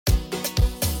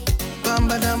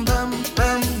ba dum bum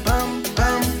bum bum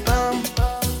bum bum.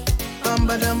 Bum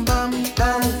ba dum bum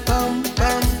bum bum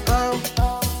bum bum.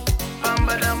 Bum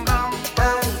ba dum bum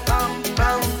bum bum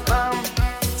bum bum.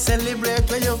 Celebrate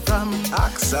where you're from.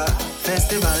 AXA.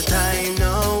 Festival time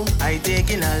now. I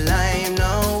taking a lime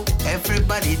now.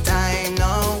 Everybody time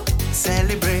now.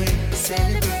 Celebrate,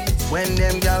 celebrate. When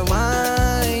them gal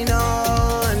wine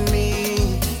on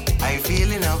me, I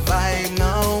feeling a vibe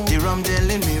now. The rum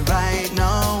telling me right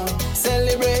now.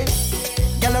 Celebrate.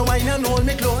 Gal a wine and hold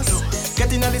me close.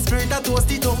 Getting on the spirit of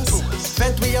toasty toast.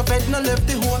 Fed we a fed, no left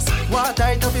the horse. Water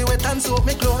tight up, wet and soap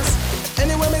me close.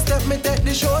 Anyway me step, me take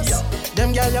the shows.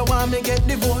 Them gal ya want me get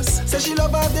divorced. Say she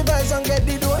love all the vibes and get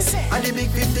the dose. And the big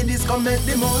 50 this come make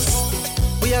the most.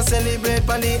 We a celebrate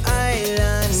on the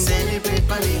island. Celebrate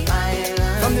on the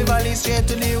island. From the valley straight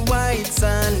to the white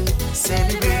sand.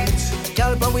 Celebrate.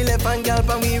 Gal pa we left and gal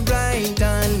pa we right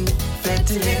hand.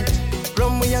 Ventilate.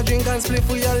 Rum we a drink and split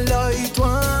for your light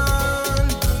one.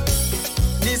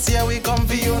 This year we come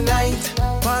for unite.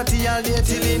 Party all day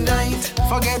till the night.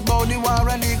 Forget about the war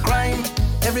and the crime.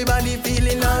 Everybody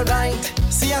feeling alright.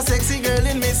 See a sexy girl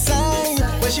in me sight.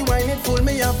 When she whine it full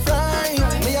me a fright.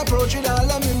 Me approach with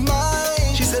all of me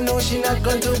mind. She said no, she not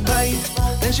going to bite.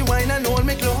 Then she whine and hold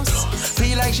me close.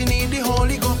 Feel like she need the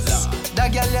Holy Ghost.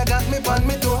 That girl ya got me on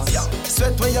me toes.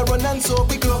 Sweat when you run and soap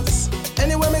me close.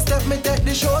 Anyway me step, me take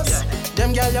the shows.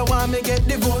 Them girl ya want me get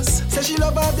divorced. Say she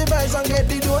love all the vibes and get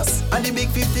the dose. And the big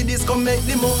 50 this come make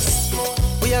the most.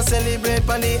 We a celebrate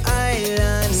on the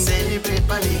island. Celebrate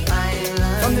on the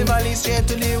island. From the valley straight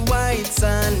to the white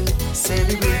sand.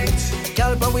 Celebrate.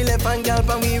 Gal pa we left and gal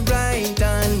pa we right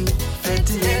hand.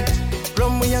 Ventilate.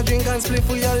 Rum we a drink and split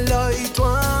for your light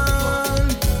one.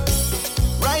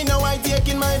 Right now I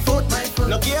taking my foot.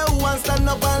 No care who wants stand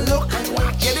up and look.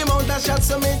 Get him out of shots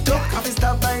so me took. Have to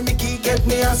stop by me key, get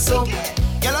me a soak.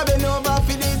 Girl I been over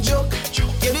for the joke.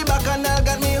 Get it back and all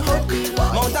got me hooked.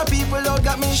 Mount of people out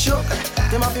got me shook.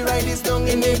 Them have to write this down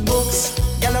in the books.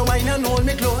 Girl I wine and hold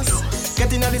me close.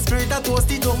 Getting on the spirit of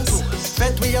toasty toast.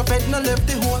 Fed we a fed, no left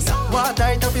the horse. Water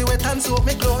tight up, wet and soap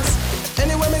me close.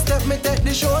 Anyway me step, me take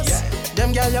the shows.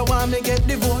 Them gal ya want me get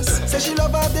divorced. Say she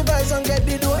love all the vibes and get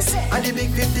the dose. And the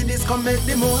big 50 this come make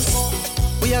the most.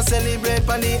 We a celebrate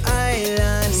on the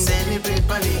island. Celebrate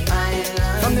on the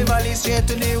island. From the valley straight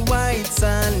to the white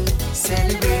sand.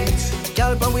 Celebrate.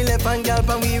 Gal pa we left and gal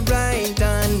pa we right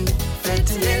hand.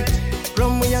 Ventilate.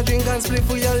 Rum we a drink and split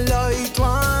for your light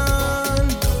one.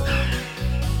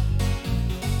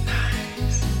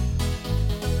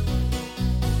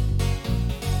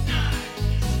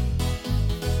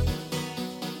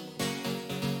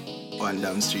 One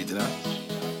damn street, you know.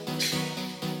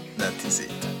 That is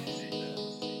it.